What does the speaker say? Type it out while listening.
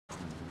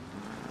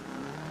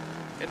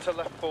into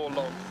left 4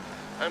 long,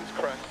 and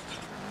crest,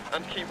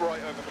 and keep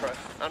right over crest,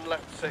 and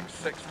left 6,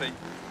 60.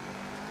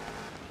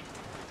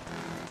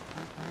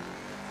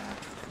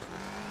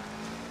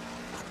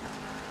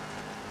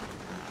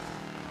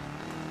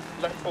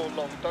 Left 4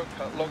 long, don't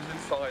cut, logs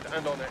inside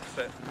and on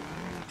exit.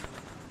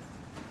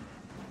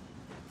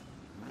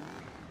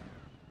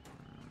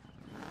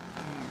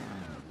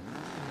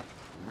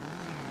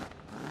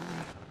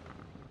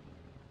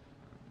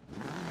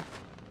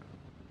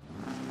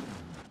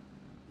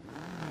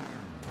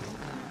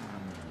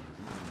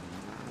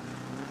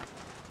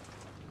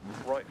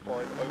 Right 5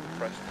 over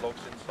crest,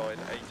 logs inside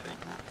 80.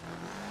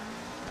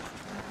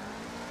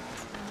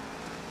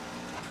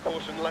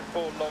 Caution, left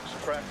 4 logs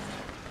crest.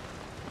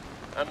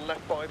 And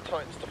left 5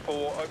 tightens to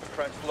 4, over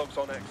crest, logs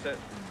on exit.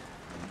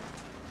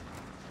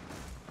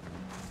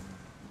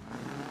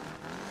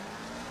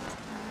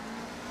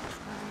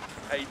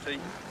 .80,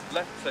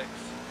 left 6,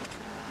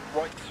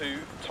 right 2,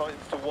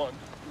 tightens to 1,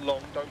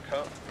 long, don't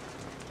cut.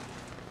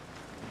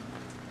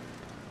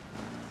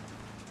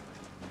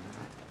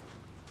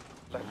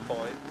 Left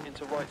 5,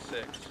 into right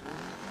 6.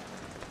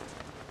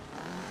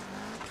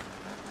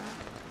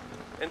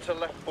 Into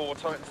left 4,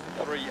 tightens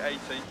to 3,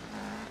 80.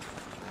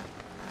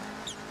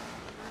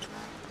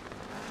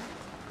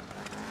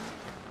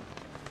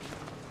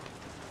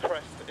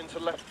 Crest into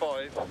left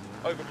 5,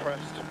 over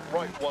crest,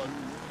 right 1.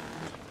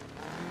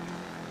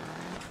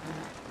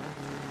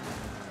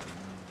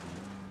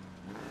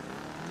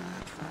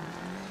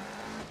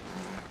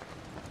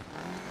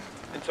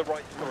 Into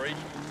right 3.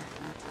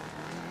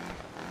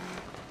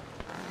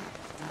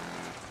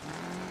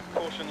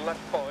 Caution left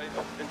 5,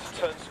 into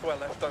turn square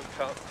left, don't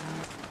cut.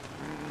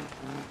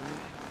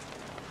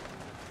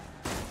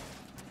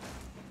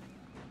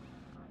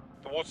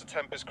 The water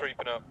temp is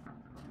creeping up.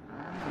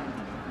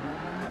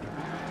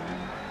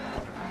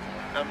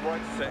 And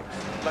right 6,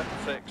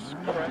 left 6,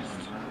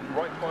 crest,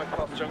 right 5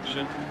 past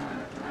junction,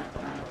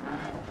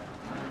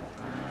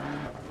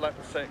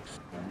 left 6.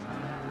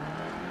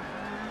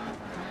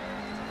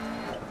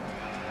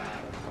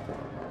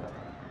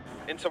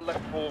 Into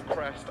left 4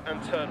 crest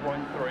and turn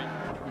right 3.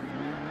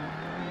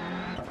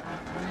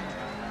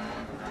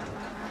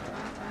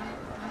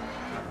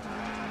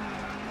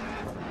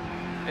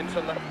 Into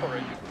left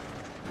 3.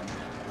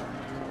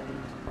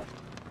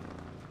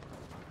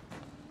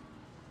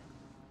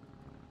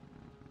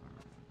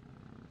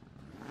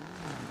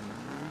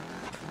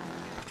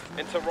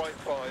 Into right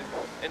 5,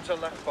 into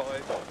left 5,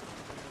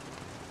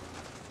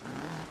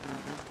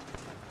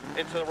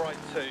 into right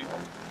 2,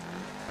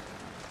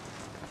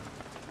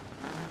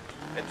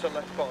 into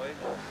left 5,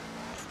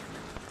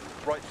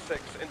 right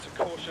 6, into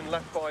caution,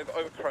 left 5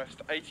 over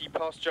crest, 80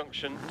 past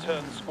junction,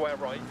 turn square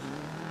right.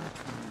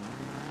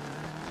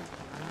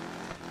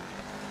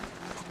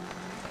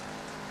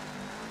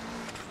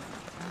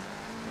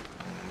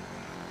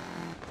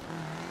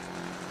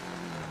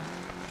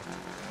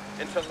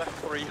 Into left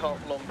 3,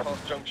 half long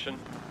past junction.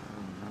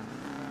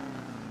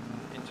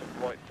 Into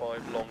right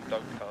 5, long,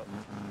 don't cut.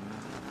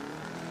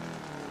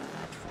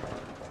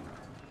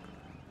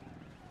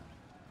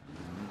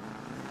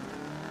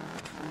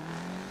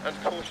 And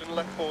caution,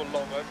 left 4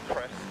 long over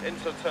crest,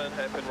 into turn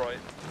hairpin right.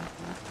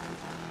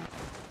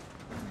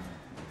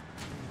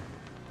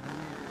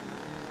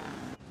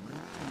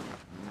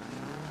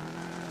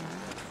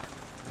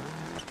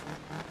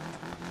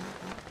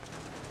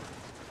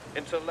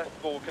 Into left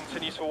 4,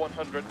 continues for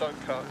 100,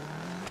 don't cut.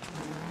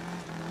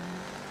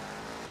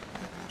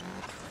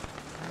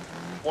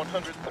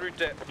 100 through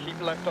dip,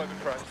 keep left over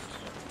crest.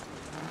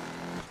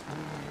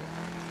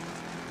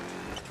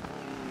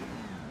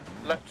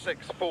 Left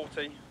 6,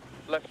 40,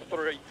 left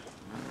 3.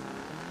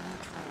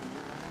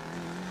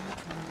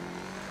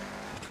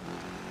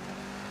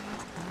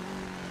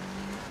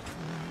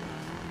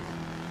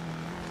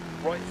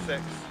 Right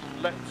 6,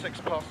 left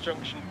 6 past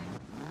junction.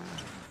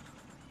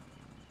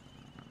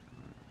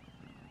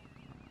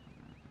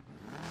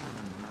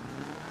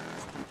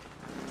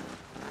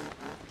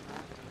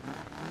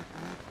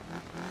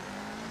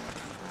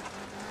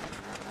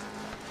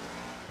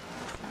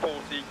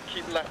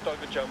 Keep left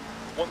over jump,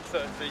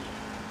 130.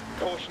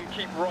 Caution,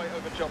 keep right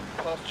over jump,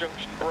 past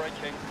junction,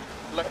 braking.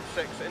 Left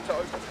 6, into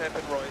open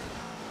hairpin right.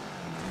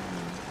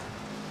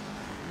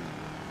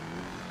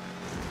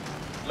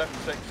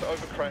 Left 6,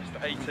 over crest,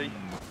 80.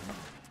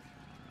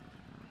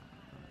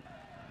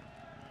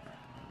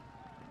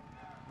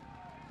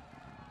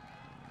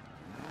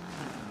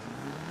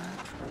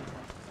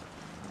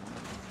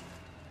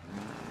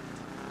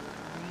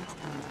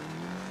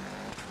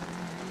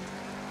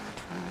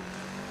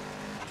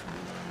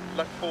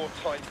 Left 4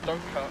 tight,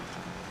 don't cut.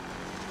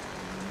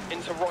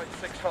 Into right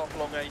 6 half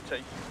long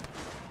 80.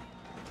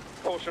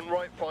 Caution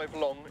right 5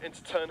 long,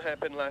 into turn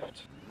hairpin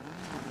left.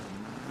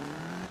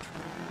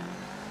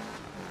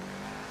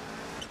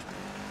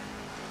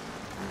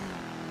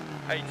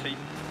 .80.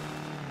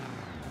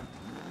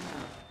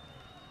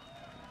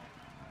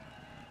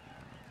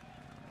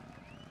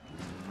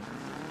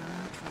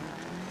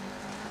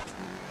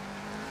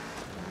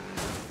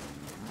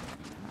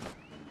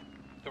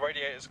 The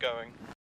radiator's going.